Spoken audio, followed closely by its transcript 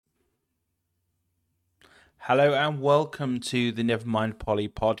Hello and welcome to the Nevermind Polly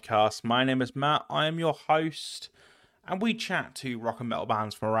podcast. My name is Matt. I am your host, and we chat to rock and metal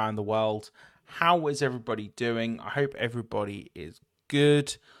bands from around the world. How is everybody doing? I hope everybody is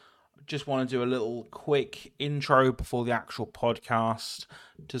good. Just want to do a little quick intro before the actual podcast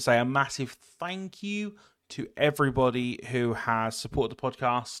to say a massive thank you to everybody who has supported the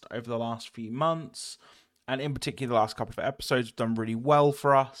podcast over the last few months. And in particular, the last couple of episodes have done really well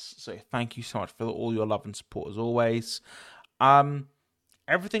for us. So thank you so much for all your love and support as always.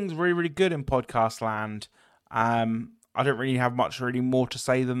 Everything's really, really good in podcast land. I don't really have much really more to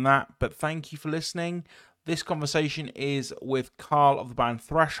say than that. But thank you for listening. This conversation is with Karl of the band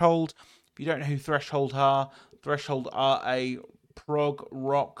Threshold. If you don't know who Threshold are a prog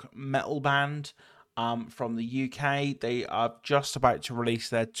rock metal band from the UK. They are just about to release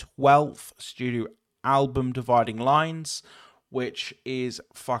their 12th studio album, Dividing Lines, which is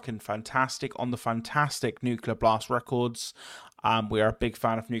fucking fantastic on the fantastic Nuclear Blast Records. We are a big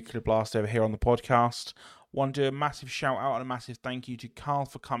fan of Nuclear Blast over here on the podcast. Want to do a massive shout out and a massive thank you to Karl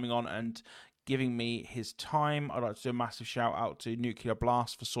for coming on and giving me his time. I'd like to do a massive shout out to Nuclear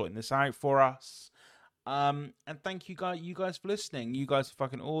Blast for sorting this out for us. And thank you guys for listening. You guys are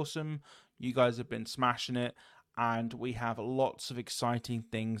fucking awesome. You guys have been smashing it. And we have lots of exciting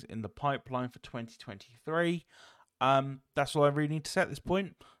things in the pipeline for 2023. That's all I really need to say at this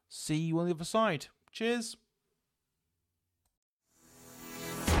point. See you on the other side. Cheers.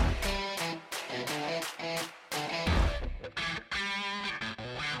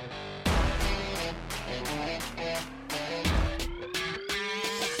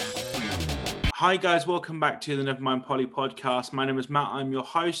 Hi guys, welcome back to the Nevermind Polly podcast. My name is Matt, I'm your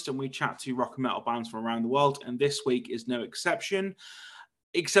host, and we chat to rock and metal bands from around the world, and this week is no exception,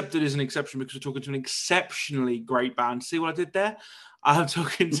 except it is an exception because we're talking to an exceptionally great band. See what I did there? I'm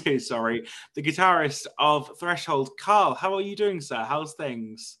talking to, the guitarist of Threshold, Karl. How are you doing, sir? How's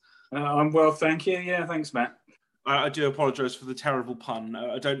things? I'm well, thank you. Yeah, thanks, Matt. I do apologise for the terrible pun.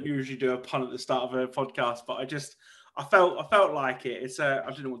 I don't usually do a pun at the start of a podcast, but I felt like it. It's I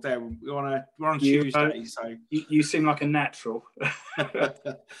don't know what day we're on Tuesday, so you seem like a natural.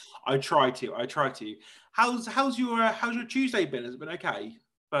 I try to. How's your Tuesday been? Has it been okay?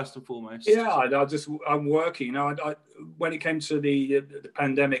 First and foremost. Yeah, I'm working. You know, I when it came to the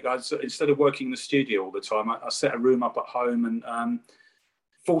pandemic, instead of working in the studio all the time, I set a room up at home, and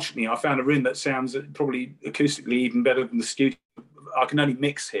fortunately, I found a room that sounds probably acoustically even better than the studio. I can only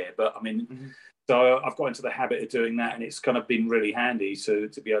mix here, but I mean. Mm-hmm. So I've got into the habit of doing that, and it's kind of been really handy to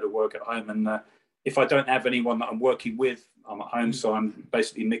be able to work at home. And if I don't have anyone that I'm working with, I'm at home, so I'm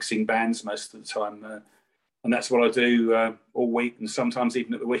basically mixing bands most of the time. And that's what I do all week, and sometimes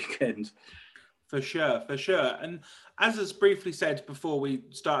even at the weekend. For sure. And as I briefly said before we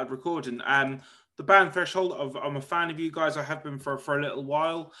started recording, the band Threshold, I'm a fan of you guys. I have been for a little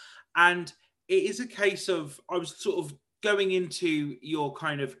while. And it is a case of, I was sort of going into your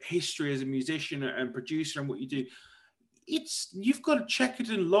kind of history as a musician and producer and what you do, you've got a checkered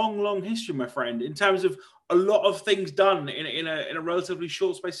and long history, my friend, in terms of a lot of things done in a relatively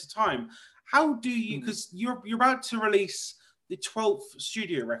short space of time. How do you, because you're about to release the 12th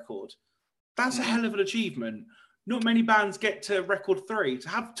studio record. That's a hell of an achievement. Not many bands get to record 3. To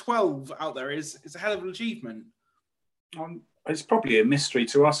have 12 out there is a hell of an achievement. It's probably a mystery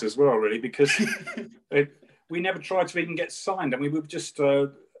to us as well, really, because we never tried to even get signed. I mean, we were just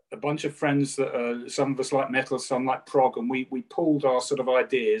a bunch of friends that some of us like metal, some like prog, and we pooled our sort of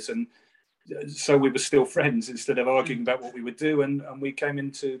ideas, and so we were still friends instead of arguing about what we would do, and we came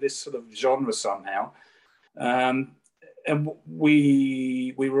into this sort of genre somehow. And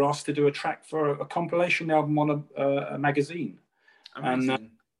we were asked to do a track for a compilation album on a magazine. Amazing. And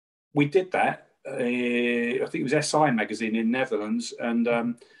we did that. I think it was SI magazine in Netherlands,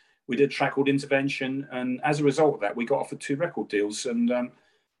 and we did a track called Intervention, and as a result of that, we got offered 2 record deals, and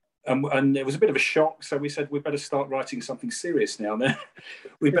it was a bit of a shock. So we said we better start writing something serious now.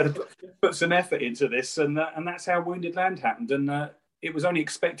 We better put some effort into this, and that's how Wounded Land happened. And it was only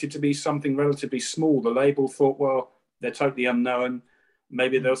expected to be something relatively small. The label thought, well, they're totally unknown.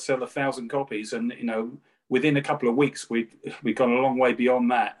 Maybe they'll sell 1,000 copies, and within a couple of weeks, we'd gone a long way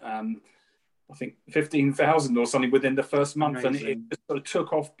beyond that. I think 15,000 or something within the first month. Amazing. And it sort of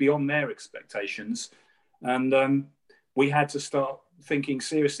took off beyond their expectations. And we had to thinking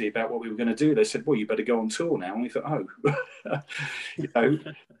seriously about what we were going to do. They said, well, you better go on tour now. And we thought,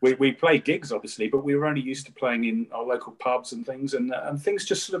 we played gigs, obviously, but we were only used to playing in our local pubs and things. And things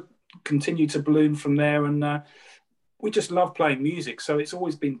just sort of continued to balloon from there. And we just love playing music. So it's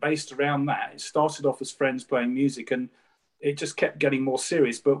always been based around that. It started off as friends playing music, and it just kept getting more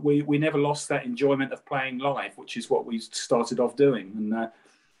serious. But we never lost that enjoyment of playing live, which is what we started off doing.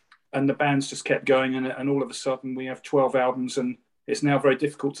 And the bands just kept going, and all of a sudden we have 12 albums, and it's now very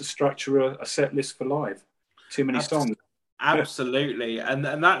difficult to structure a set list for live. Too many songs. Absolutely, and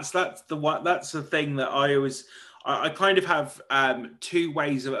that's the thing that I kind of have two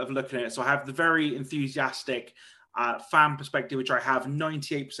ways of looking at it. So I have the very enthusiastic fan perspective, which I have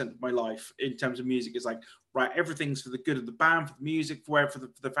 98% of my life in terms of music, is like, right, everything's for the good of the band, for the music, for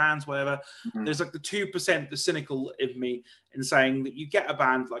the fans, whatever. Mm-hmm. There's like the 2%, the cynical in me, in saying that you get a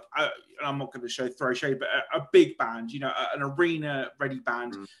band like, and I'm not going to throw shade, but a big band, an arena-ready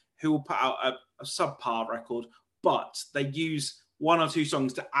band who will put out a subpar record, but they use one or two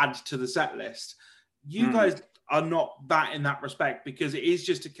songs to add to the set list. You guys are not that in that respect, because it is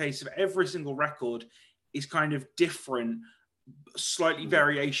just a case of every single record is kind of different, slightly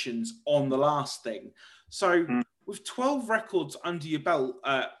variations on the last thing. So with 12 records under your belt,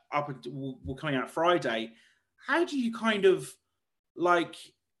 we're coming out Friday, how do you kind of like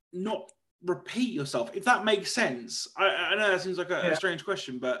not repeat yourself, if that makes sense? I know that seems like a strange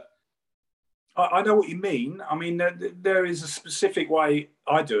question, but I know what you mean. I mean, there is a specific way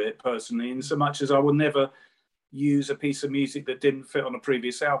I do it personally, in so much as I will never use a piece of music that didn't fit on a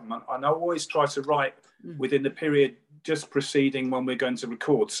previous album. And I always try to write within the period just preceding when we're going to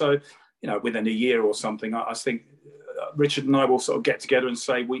record. So, within a year or something, I think Richard and I will sort of get together and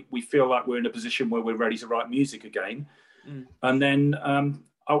say, we feel like we're in a position where we're ready to write music again. And then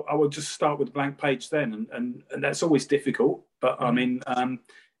I will just start with a blank page then. And that's always difficult. But I mean,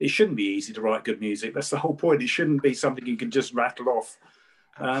 it shouldn't be easy to write good music. That's the whole point. It shouldn't be something you can just rattle off.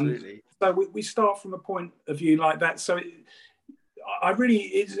 Absolutely. So we start from a point of view like that. So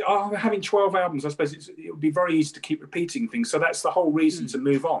having 12 albums, I suppose it would be very easy to keep repeating things. So that's the whole reason to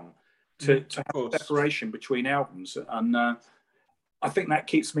move on, to have separation between albums. And I think that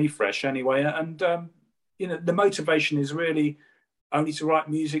keeps me fresh anyway. And, the motivation is really only to write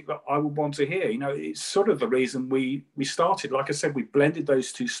music that I would want to hear. It's sort of the reason we started. Like I said, we blended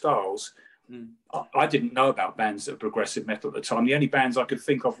those two styles. I didn't know about bands that were progressive metal at the time. The only bands I could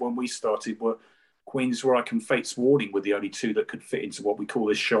think of when we started were Queen's Reich and Fate's Warning, were the only two that could fit into what we call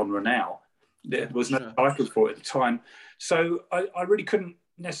this genre now. There was no title for it at the time. So I really couldn't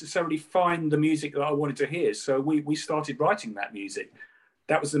necessarily find the music that I wanted to hear. So we started writing that music.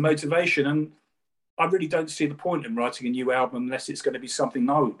 That was the motivation. And I really don't see the point in writing a new album unless it's going to be something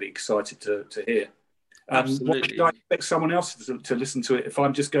I would be excited to hear. Absolutely. Why should I expect someone else to listen to it if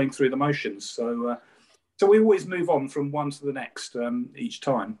I'm just going through the motions? So we always move on from one to the next each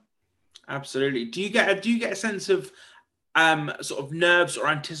time. Absolutely. Do you get a sense of sort of nerves or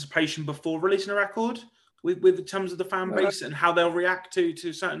anticipation before releasing a record with terms of the fan base and how they'll react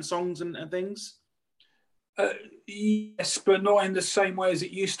to certain songs and things? Yes, but not in the same way as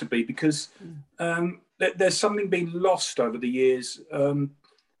it used to be, because there's something been lost over the years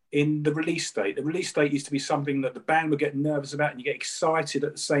in the release date. The release date used to be something that the band would get nervous about, and you get excited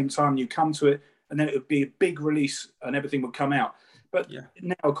at the same time you come to it, and then it would be a big release and everything would come out. But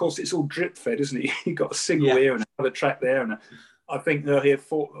now, of course, it's all drip fed, isn't it? You've got a single here and another track there, and I think they'll hear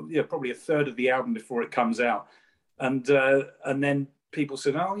probably a third of the album before it comes out, and then people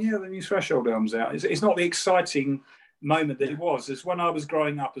said, "Oh yeah, the new Threshold album's out." It's not the exciting moment that it was. As when I was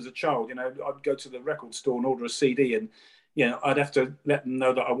growing up as a child, I'd go to the record store and order a CD, and I'd have to let them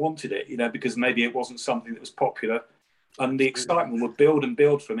know that I wanted it, because maybe it wasn't something that was popular, and the excitement would build and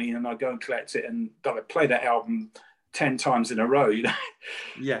build for me, and I'd go and collect it, and I'd play that album 10 times in a row.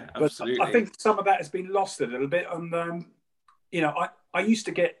 Yeah, absolutely. But I think some of that has been lost a little bit, and I used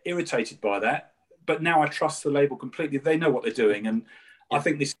to get irritated by that, but now I trust the label completely. They know what they're doing, and I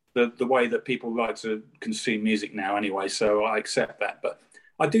think this is the way that people like to consume music now anyway, so I accept that. But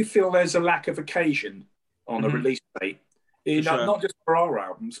I do feel there's a lack of occasion on a release date, not just for our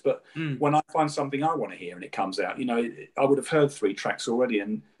albums, but when I find something I want to hear and it comes out, I would have heard 3 tracks already,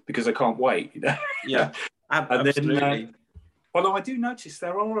 and because I can't wait. Yeah, absolutely. Then, although I do notice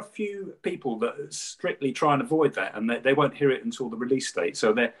there are a few people that strictly try and avoid that, and they won't hear it until the release date.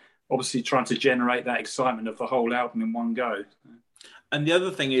 So they're obviously trying to generate that excitement of the whole album in one go. And the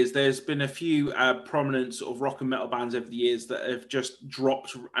other thing is, there's been a few prominent sort of rock and metal bands over the years that have just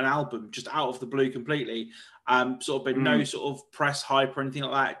dropped an album just out of the blue completely. Sort of been no sort of press hype or anything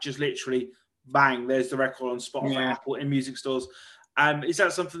like that. Just literally, bang, there's the record on Spotify, Apple, in music stores. Is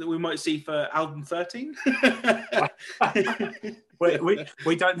that something that we might see for album 13?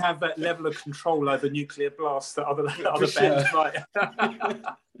 we don't have that level of control over Nuclear Blast that other bands might.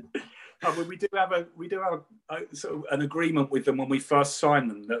 We do have a sort of an agreement with them when we first signed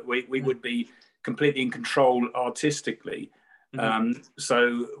them that we would be completely in control artistically.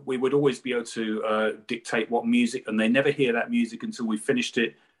 So we would always be able to dictate what music, and they never hear that music until we finished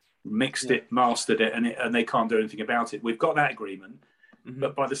it, mixed it, mastered it, and they can't do anything about it. We've got that agreement.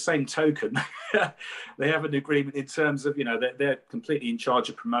 But by the same token, they have an agreement in terms of, they're completely in charge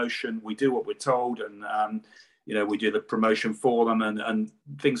of promotion. We do what we're told, and, we do the promotion for them, and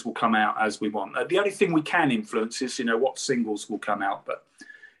things will come out as we want. The only thing we can influence is, what singles will come out. But,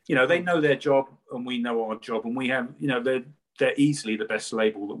 they know their job and we know our job. And we have, they're easily the best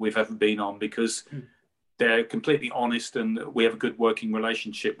label that we've ever been on, because they're completely honest and we have a good working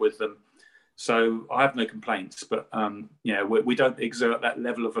relationship with them. So I have no complaints, but we don't exert that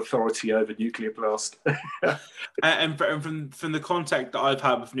level of authority over Nuclear Blast. And from the contact that I've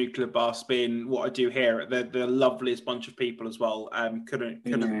had with Nuclear Blast, being what I do here, they're the loveliest bunch of people as well. Couldn't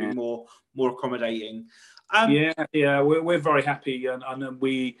be more accommodating. We're very happy, and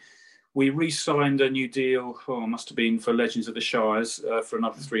we re-signed a new deal. It must have been for Legends of the Shires for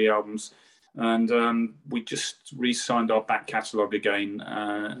another 3 albums, and we just re-signed our back catalogue again,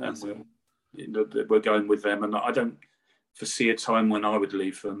 and we're going with them, and I don't foresee a time when I would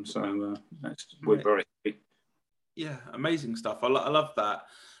leave them. So we're very happy. Yeah, amazing stuff. I love that.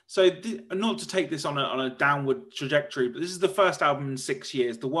 So not to take this on a downward trajectory, but this is the first album in 6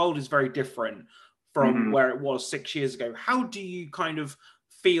 years. The world is very different from where it was 6 years ago. How do you kind of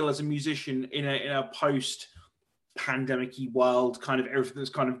feel as a musician in a post-pandemic-y world, kind of everything that's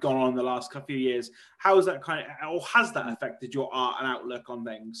kind of gone on in the last few years? How is that or has that affected your art and outlook on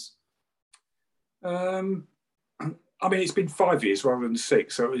things? It's been 5 years rather than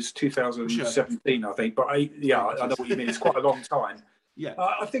 6, so it was 2017, I think. But I know what you mean. It's quite a long time. Yeah,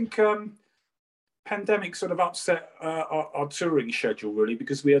 I think pandemic sort of upset our touring schedule, really,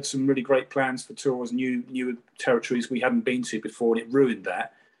 because we had some really great plans for tours, new territories we hadn't been to before, and it ruined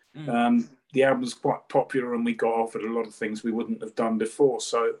that. The album was quite popular, and we got offered a lot of things we wouldn't have done before.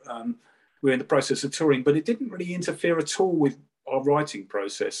 So we're in the process of touring, but it didn't really interfere at all with our writing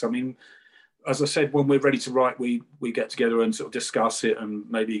process. I mean, as I said, when we're ready to write, we get together and sort of discuss it and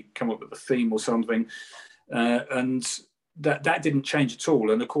maybe come up with a theme or something. And that didn't change at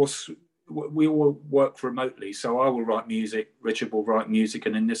all. And of course, we all work remotely. So I will write music, Richard will write music,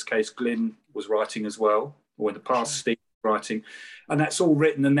 and in this case, Glyn was writing as well, or in the past, Steve was writing. And that's all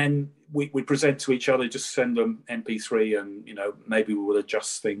written, and then we present to each other, just send them MP3, and maybe we will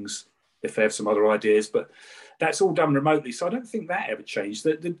adjust things if they have some other ideas. But that's all done remotely, so I don't think that ever changed.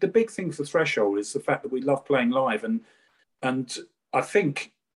 The big thing for Threshold is the fact that we love playing live, and I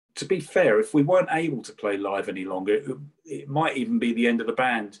think, to be fair, if we weren't able to play live any longer, it might even be the end of the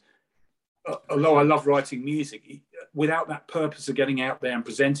band. Although I love writing music, without that purpose of getting out there and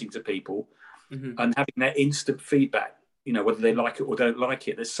presenting to people and having that instant feedback, whether they like it or don't like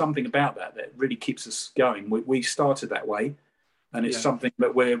it, there's something about that really keeps us going. We started that way, and it's something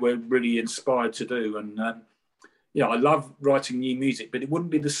that we're really inspired to do. And I love writing new music, but it wouldn't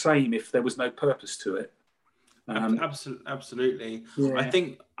be the same if there was no purpose to it. Absolutely. Yeah.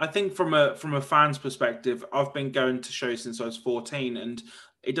 I think from a fan's perspective, I've been going to shows since I was 14, and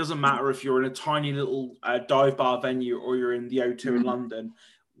it doesn't matter if you're in a tiny little dive bar venue or you're in the O2 in London.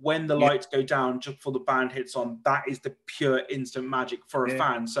 When the lights go down just before the band hits on, that is the pure instant magic for a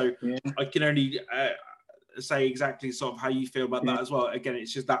fan. So I can only say exactly sort of how you feel about that as well. Again,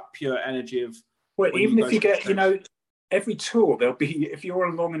 it's just that pure energy of. Well, even if you get, every tour, there'll be, if you're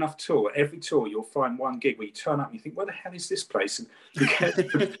on a long enough tour, every tour you'll find one gig where you turn up and you think, where the hell is this place? And,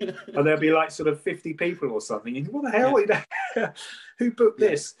 and there'll be like sort of 50 people or something. And you think, what the hell? Who booked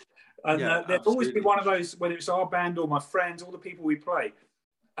this? And there'll always be one of those, whether it's our band or my friends, all the people we play.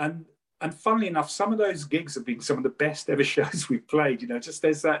 And funnily enough, some of those gigs have been some of the best ever shows we've played. Just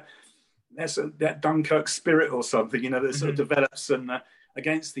there's that Dunkirk spirit or something, that sort of develops and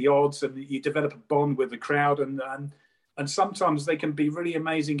against the odds, and you develop a bond with the crowd, and sometimes they can be really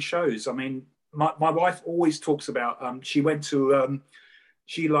amazing shows. I mean, my wife always talks about, she went to,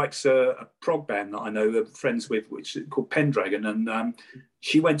 she likes a prog band that I know, they're friends with, which is called Pendragon, and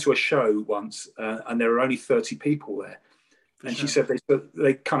she went to a show once, and there were only 30 people there. And she said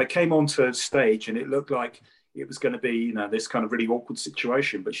they kind of came onto stage, and it looked like it was going to be, this kind of really awkward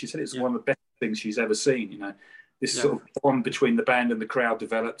situation. But she said it's one of the best things she's ever seen. This sort of bond between the band and the crowd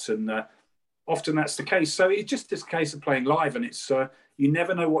developed, and often that's the case. So it's just this case of playing live, and it's you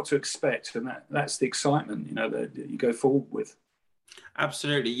never know what to expect, and that's the excitement, that you go forward with.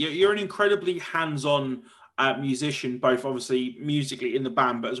 Absolutely, you're an incredibly hands-on musician, both obviously musically in the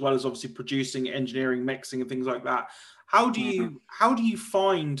band, but as well as obviously producing, engineering, mixing, and things like that. How do you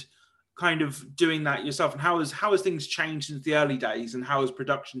find kind of doing that yourself, and how has things changed since the early days, and how has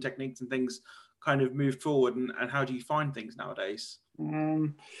production techniques and things kind of moved forward, and how do you find things nowadays?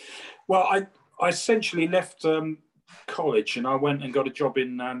 Well, I essentially left college and I went and got a job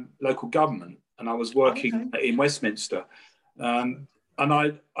in local government, and I was working in Westminster. And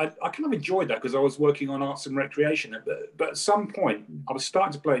I kind of enjoyed that because I was working on arts and recreation. But at some point, I was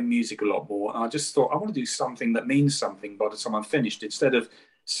starting to play music a lot more. And I just thought, I want to do something that means something by the time I'm finished, instead of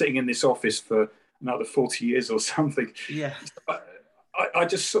sitting in this office for another 40 years or something. Yeah. I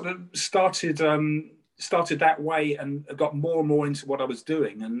just sort of started that way and got more and more into what I was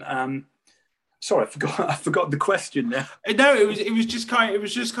doing. And sorry, I forgot the question there. No, it was just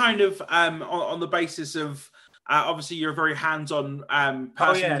kind of on the basis of obviously you're a very hands-on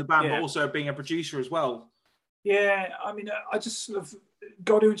person in the band, but also being a producer as well. Yeah, I mean, I just sort of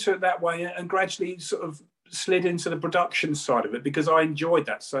got into it that way and gradually sort of slid into the production side of it because I enjoyed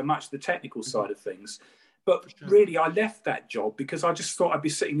that so much, the technical side of things. But really, I left that job because I just thought I'd be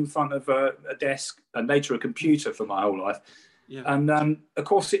sitting in front of a desk and later a computer for my whole life. Yeah. And of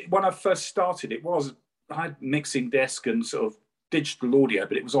course, when I first started, I had mixing desk and sort of digital audio,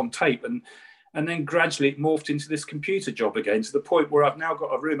 but it was on tape. And then gradually it morphed into this computer job again, to the point where I've now got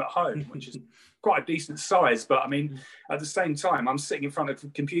a room at home, which is quite a decent size. But I mean, at the same time, I'm sitting in front of a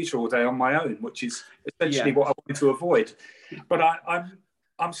computer all day on my own, which is essentially what I wanted to avoid. But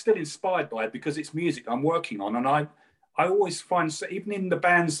I'm still inspired by it because it's music I'm working on. And I always find, even in the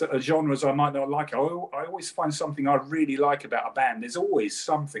bands that are genres I might not like, I always find something I really like about a band. There's always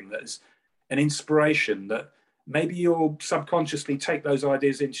something that's an inspiration that maybe you'll subconsciously take those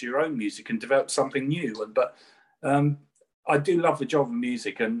ideas into your own music and develop something new. But I do love the job of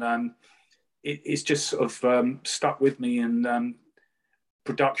music, and it's just sort of stuck with me. And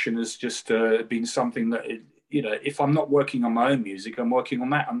production has just been something that, if I'm not working on my own music, I'm working on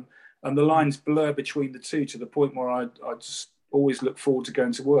that. And the lines blur between the two to the point where I just always look forward to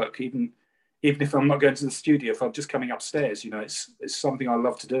going to work, even if I'm not going to the studio. If I'm just coming upstairs, it's something I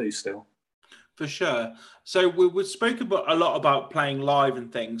love to do still. For sure. So we've spoken a lot about playing live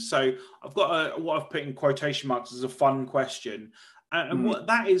and things. So I've got what I've put in quotation marks as a fun question. And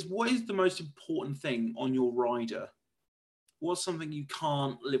what is the most important thing on your rider? What's something you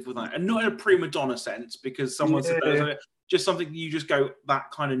can't live without? And not in a prima donna sense, because someone said that, just something you just go, that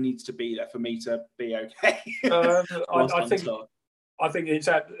kind of needs to be there for me to be okay. I think it's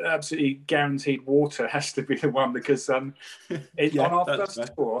absolutely guaranteed water has to be the one, because on our first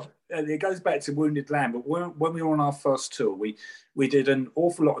tour, it goes back to Wounded Lamb, but when we were on our first tour, we did an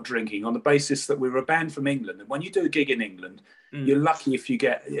awful lot of drinking on the basis that we were a band from England. And when you do a gig in England, you're lucky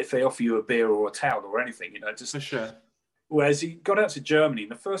if they offer you a beer or a towel or anything, just for sure. Whereas you got out to Germany,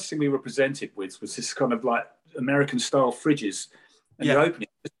 and the first thing we were presented with was this kind of like American-style fridges. And you open it,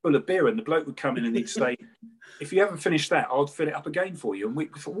 it's full of beer, and the bloke would come in and he'd say, if you haven't finished that, I'll fill it up again for you. And we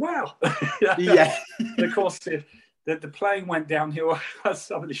thought, wow. And of course, the playing went downhill at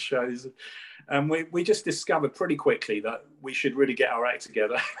some of the shows. And we just discovered pretty quickly that we should really get our act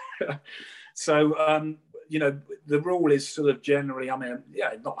together. So, the rule is sort of generally,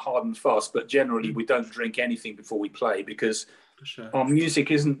 not hard and fast, but generally we don't drink anything before we play, because our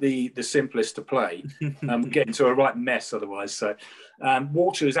music isn't the simplest to play. We get into a right mess otherwise. So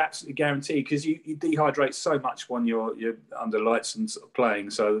water is absolutely guaranteed, because you dehydrate so much when you're under lights and sort of playing.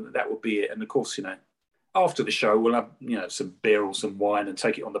 So that would be it. And of course, after the show, we'll have some beer or some wine and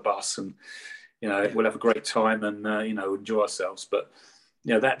take it on the bus, and we'll have a great time and enjoy ourselves. But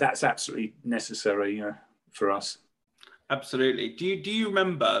that's absolutely necessary for us. Absolutely. Do you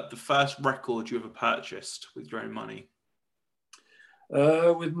remember the first record you ever purchased with your own money?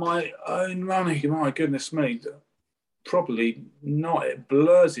 With my own money, my goodness me, probably not. It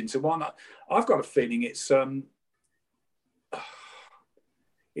blurs into one. I've got a feeling it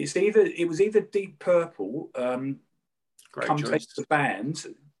was either Deep Purple, Come Taste the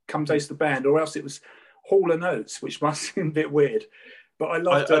Band, or else it was Hall and Oates, which must seem a bit weird. But I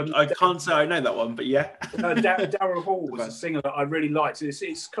loved. I can't say I know that one, but yeah. Daryl Hall was a singer that I really liked.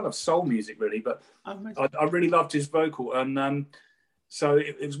 It's kind of soul music, really, but I really loved his vocal. And so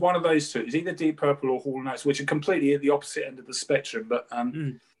it was one of those two. It was either Deep Purple or Hall and Oates, which are completely at the opposite end of the spectrum. But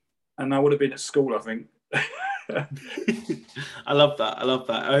and I would have been at school, I think. I love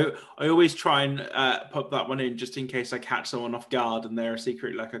that. I always try and pop that one in just in case I catch someone off guard and they're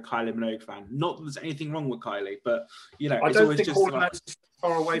secretly like a Kylie Minogue fan. Not that there's anything wrong with Kylie, but I don't think Hall and Oates is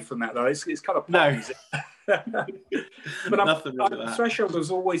far away from that though. It's kind of pop music. But Threshold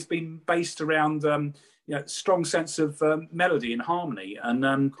has always been based around strong sense of melody and harmony, and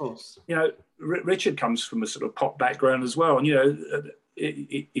of course, Richard comes from a sort of pop background as well, and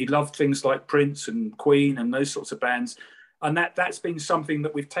he loved things like Prince and Queen and those sorts of bands. and that's been something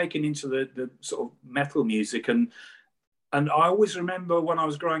that we've taken into the sort of metal music. And I always remember when I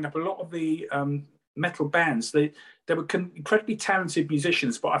was growing up, a lot of the metal bands, they were incredibly talented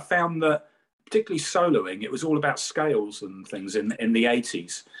musicians, but I found that particularly soloing, it was all about scales and things in the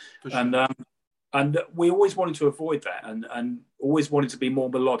 80s. Sure. And we always wanted to avoid that, and always wanted to be more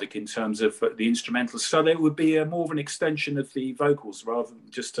melodic in terms of the instrumentals. So there would be more of an extension of the vocals rather than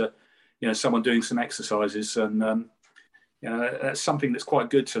just someone doing some exercises. And that's something that's quite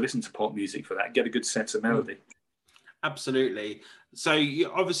good to listen to pop music for that. Get a good sense of melody. Absolutely. So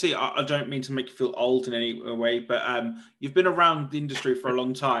obviously, I don't mean to make you feel old in any way, but you've been around the industry for a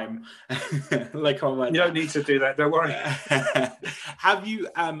long time. You don't need to do that. Don't worry. Have you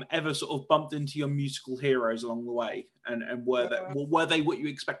ever sort of bumped into your musical heroes along the way, and were they what you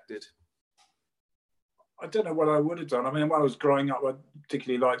expected? I don't know what I would have done. I mean, when I was growing up, I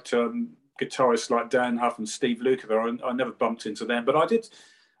particularly liked guitarists like Dan Huff and Steve Lukather. I never bumped into them, but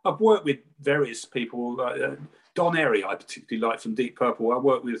I've worked with various people. Don Airey, I particularly liked from Deep Purple. I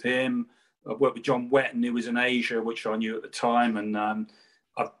worked with him. I've worked with John Wetton, who was in Asia, which I knew at the time. And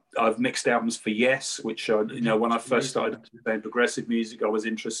I've mixed albums for Yes, which, when I first started playing progressive music, I was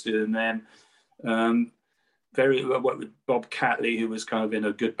interested in them. I worked with Bob Catley, who was kind of in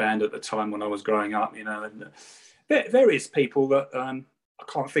a good band at the time when I was growing up, and various people that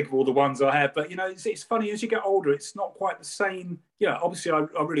I can't think of all the ones I have, but it's funny, as you get older, it's not quite the same. Obviously I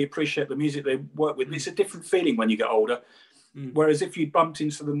really appreciate the music they work with. It's a different feeling when you get older. Whereas if you bumped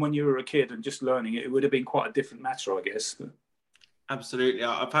into them when you were a kid and just learning it, it would have been quite a different matter, I guess. Absolutely.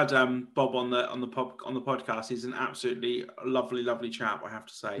 I've had Bob on the podcast. He's an absolutely lovely chap, I have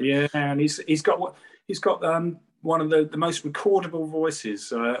to say. Yeah, and he's got one of the most recordable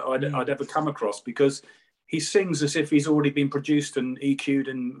voices I'd ever come across, because he sings as if he's already been produced and EQ'd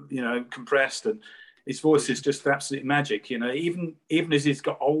and compressed, and his voice is just absolute magic. Even as he's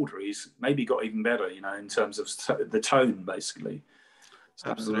got older, he's maybe got even better. In terms of the tone, basically.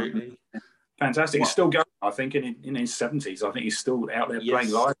 So, absolutely, fantastic. He's still going. I think in his 70s. I think he's still out there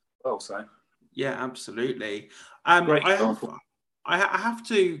playing live as well. So yeah, absolutely. Great I have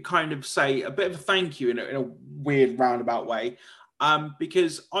to kind of say a bit of a thank you in a weird roundabout way.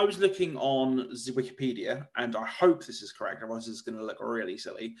 Because I was looking on the Wikipedia, and I hope this is correct, otherwise it's going to look really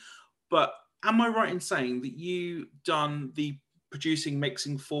silly. But am I right in saying that you done the producing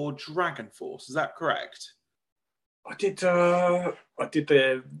mixing for Dragon Force? Is that correct? I did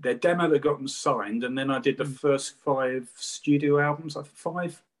their demo that got them signed, and then I did the first 5 studio albums. I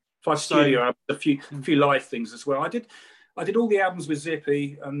think five studio albums, a few live things as well. I did all the albums with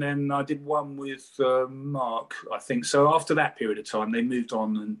Zippy, and then I did one with Mark, I think. So after that period of time, they moved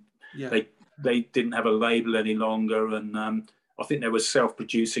on, and they didn't have a label any longer, and I think they were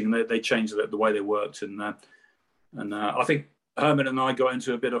self-producing, and they changed the way they worked. And I think Herman and I got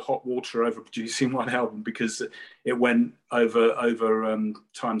into a bit of hot water over producing one album, because it went over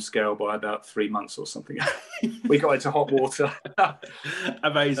time scale by about 3 months or something. We got into hot water.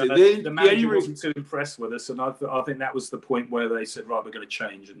 Amazing. The manager wasn't too impressed with us, and I think that was the point where they said, right, we're going to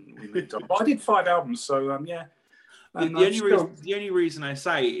change, and we moved on. But I did 5 albums, so yeah. The only reason I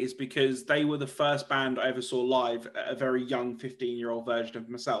say is because they were the first band I ever saw live, a very young 15-year-old version of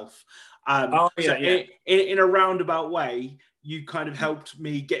myself. In a roundabout way, you kind of helped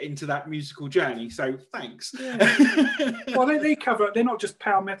me get into that musical journey. So thanks. Yeah. Well, they're not just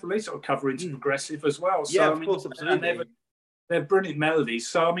power metal, they sort of cover into progressive as well. So, of course, absolutely. And they're brilliant melodies.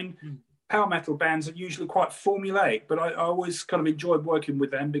 So, I mean, power metal bands are usually quite formulaic, but I always kind of enjoyed working with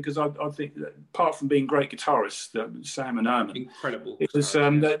them, because I think that apart from being great guitarists, Sam and Herman, incredible. It was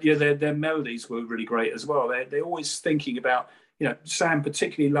their melodies were really great as well. They're always thinking about, Sam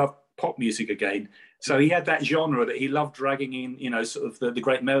particularly loved pop music again, so he had that genre that he loved dragging in, sort of the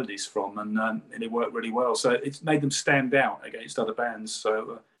great melodies from, and it worked really well. So it's made them stand out against other bands.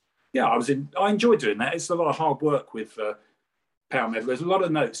 So I enjoyed doing that. It's a lot of hard work with power metal. There's a lot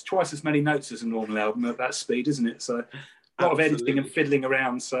of notes, twice as many notes as a normal album at that speed, isn't it? So a lot of editing and fiddling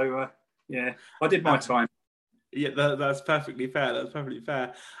around. So I did my time. Yeah, that's perfectly fair. That's perfectly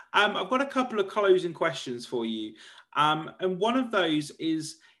fair. I've got a couple of closing questions for you, and one of those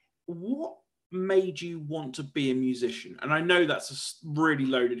is, what made you want to be a musician? And I know that's a really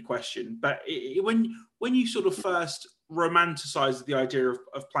loaded question, but when you sort of first romanticized the idea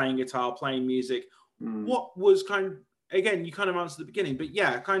of playing guitar, playing music, what was kind of, again, you kind of answered at the beginning, but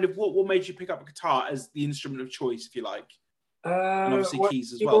yeah, kind of what made you pick up a guitar as the instrument of choice, if you like? And obviously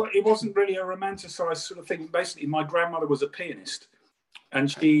keys as well. It wasn't really a romanticized sort of thing. Basically, my grandmother was a pianist, and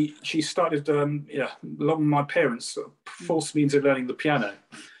she started, along with my parents, sort of forced me into learning the piano,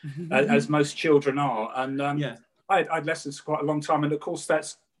 as most children are. And I'd lessons for quite a long time, and of course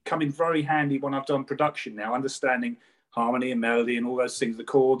that's come in very handy when I've done production now, understanding harmony and melody and all those things, the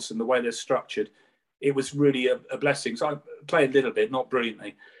chords and the way they're structured. It was really a blessing. So I play a little bit, not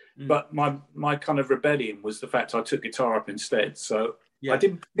brilliantly, but my kind of rebellion was the fact I took guitar up instead. So I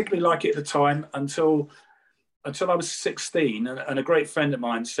didn't particularly like it at the time until I was 16, and a great friend of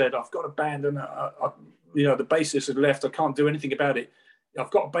mine said, "I've got a band, and the bassist had left. I can't do anything about it. I've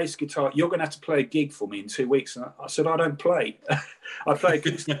got a bass guitar. You're going to have to play a gig for me in 2 weeks." And I said, "I don't play. I play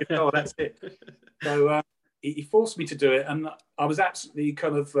acoustic guitar. That's it." So he forced me to do it, and I was absolutely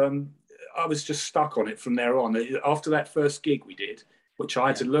kind of I was just stuck on it from there on. After that first gig we did, which I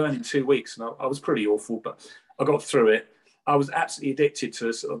had to learn in 2 weeks, and I was pretty awful, but I got through it. I was absolutely addicted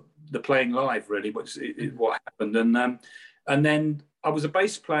to sort of the playing live, really, which is what happened. And then I was a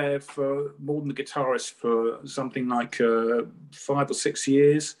bass player for more than a guitarist for something like 5 or 6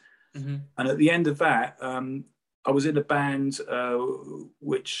 years. And at the end of that, I was in a band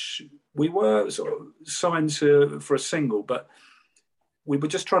which we were sort of signed for a single, but we were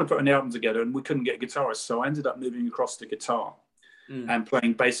just trying to put an album together and we couldn't get a guitarist. So I ended up moving across to guitar and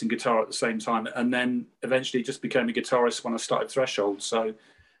playing bass and guitar at the same time. And then eventually just became a guitarist when I started Threshold. So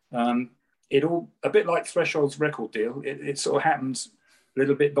it all, a bit like Threshold's record deal, it sort of happened a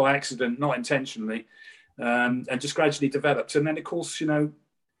little bit by accident, not intentionally, and just gradually developed. And then, of course,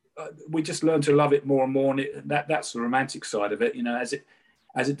 we just learned to love it more and more. And that's the romantic side of it,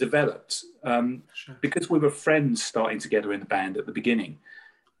 as it developed. Because we were friends starting together in the band at the beginning,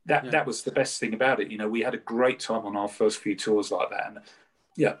 that was the best thing about it. We had a great time on our first few tours like that.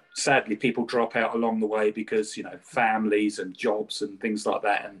 And sadly, people drop out along the way because, families and jobs and things like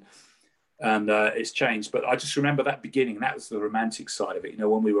that. And it's changed. But I just remember that beginning. That was the romantic side of it,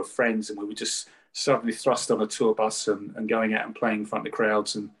 when we were friends and we were just suddenly thrust on a tour bus and going out and playing in front of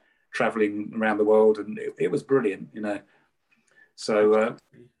crowds and traveling around the world. And it was brilliant, So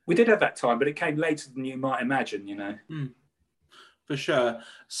we did have that time, but it came later than you might imagine, For sure.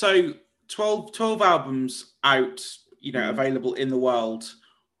 So 12 albums out, available in the world.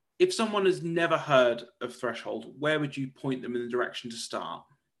 If someone has never heard of Threshold, where would you point them in the direction to start?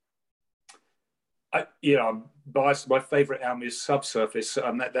 I'm biased. My favourite album is Subsurface,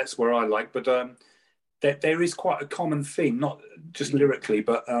 and that's where I like. But there is quite a common theme, not just lyrically,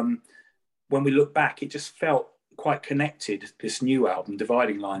 but when we look back, it just felt quite connected. This new album,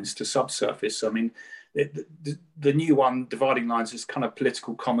 Dividing Lines, to Subsurface. I mean, the new one, Dividing Lines, is kind of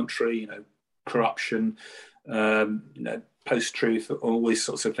political commentary, corruption, post-truth, all these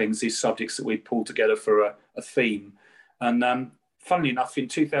sorts of things. These subjects that we pulled together for a theme. And funnily enough, in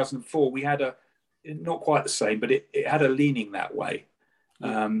 2004, we had not quite the same, but it had a leaning that way.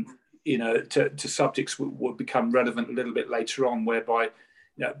 To subjects would become relevant a little bit later on, whereby,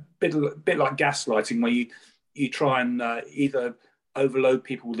 a bit like gaslighting, where you try and either overload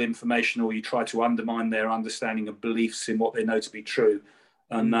people with information or you try to undermine their understanding of beliefs in what they know to be true,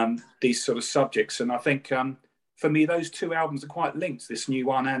 and these sort of subjects. And I think for me, those two albums are quite linked, this new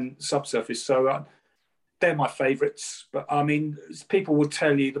one and Subsurface. So they're my favourites. But I mean, people will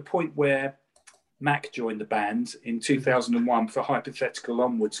tell you the point where Mac joined the band in 2001 for Hypothetical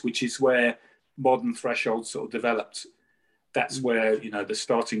onwards, which is where modern Threshold sort of developed. That's where, the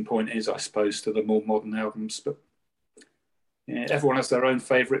starting point is, I suppose, to the more modern albums. But everyone has their own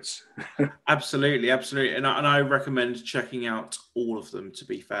favourites. Absolutely. And I recommend checking out all of them, to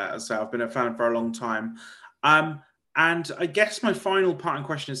be fair. As I say, I've been a fan for a long time. And I guess my final parting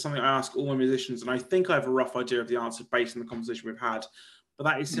question is something I ask all my musicians, and I think I have a rough idea of the answer based on the conversation we've had. But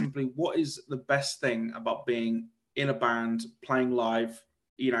that is simply, what is the best thing about being in a band, playing live,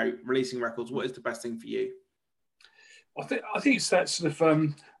 releasing records? What is the best thing for you? I think it's that sort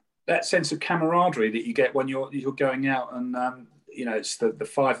of that sense of camaraderie that you get when you're going out, and it's the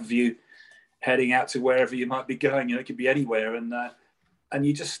five of you heading out to wherever you might be going. It could be anywhere, and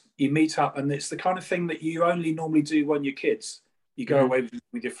you meet up, and it's the kind of thing that you only normally do when you're kids. You go away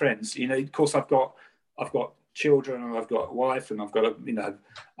with your friends. Of course, I've got children, and I've got a wife, and I've got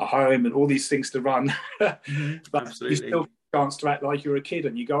a home, and all these things to run. But Absolutely. you still have a chance to act like you're a kid,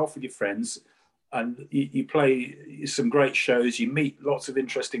 and you go off with your friends, and you play some great shows. You meet lots of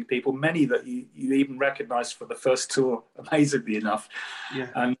interesting people, many that you even recognise for the first tour, amazingly enough.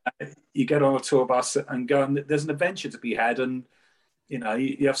 And you get on a tour bus and go, and there's an adventure to be had, and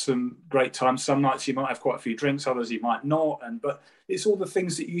you have some great times. Some nights you might have quite a few drinks, others you might not. But it's all the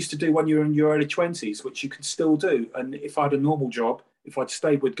things that you used to do when you were in your early 20s, which you can still do. And if I had a normal job, if I'd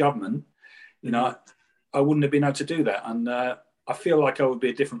stayed with government, I wouldn't have been able to do that. And I feel like I would be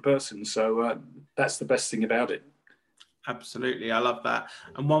a different person. So that's the best thing about it. Absolutely. I love that.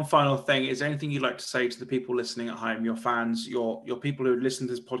 And one final thing, is there anything you'd like to say to the people listening at home, your fans, your people who listen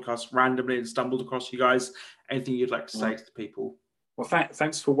to this podcast randomly and stumbled across you guys? Anything you'd like to say to the people? Well,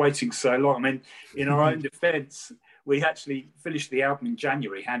 thanks for waiting so long. I mean, in our own defence, we actually finished the album in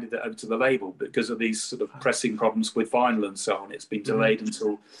January, handed it over to the label, but because of these sort of pressing problems with vinyl and so on, it's been delayed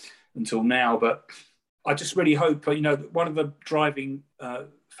until now. But I just really hope, one of the driving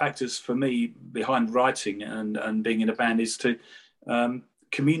factors for me behind writing and being in a band is to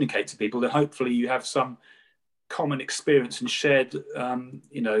communicate to people that hopefully you have some common experience and shared,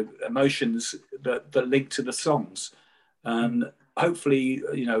 emotions that link to the songs. And hopefully,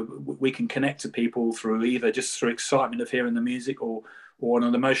 we can connect to people through either just through excitement of hearing the music or on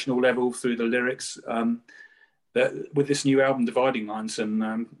an emotional level through the lyrics. With this new album, Dividing Lines,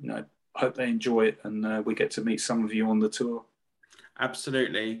 and hope they enjoy it, and we get to meet some of you on the tour.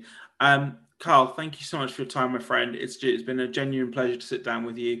 Absolutely. Karl, thank you so much for your time, my friend. It's been a genuine pleasure to sit down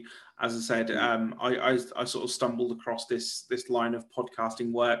with you. As I said, I sort of stumbled across this line of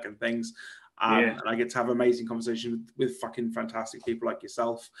podcasting work and things. And I get to have amazing conversations with fucking fantastic people like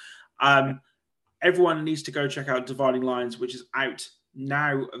yourself. Everyone needs to go check out Dividing Lines, which is out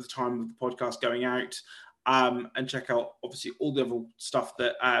now at the time of the podcast going out, and check out obviously all the other stuff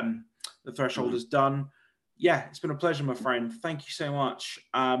that the Threshold has done. Yeah, it's been a pleasure, my friend. Thank you so much.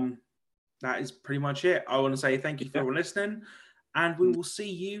 That is pretty much it. I want to say thank you for listening, and we will see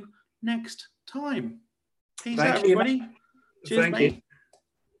you next time. Peace out, everybody. Cheers, mate.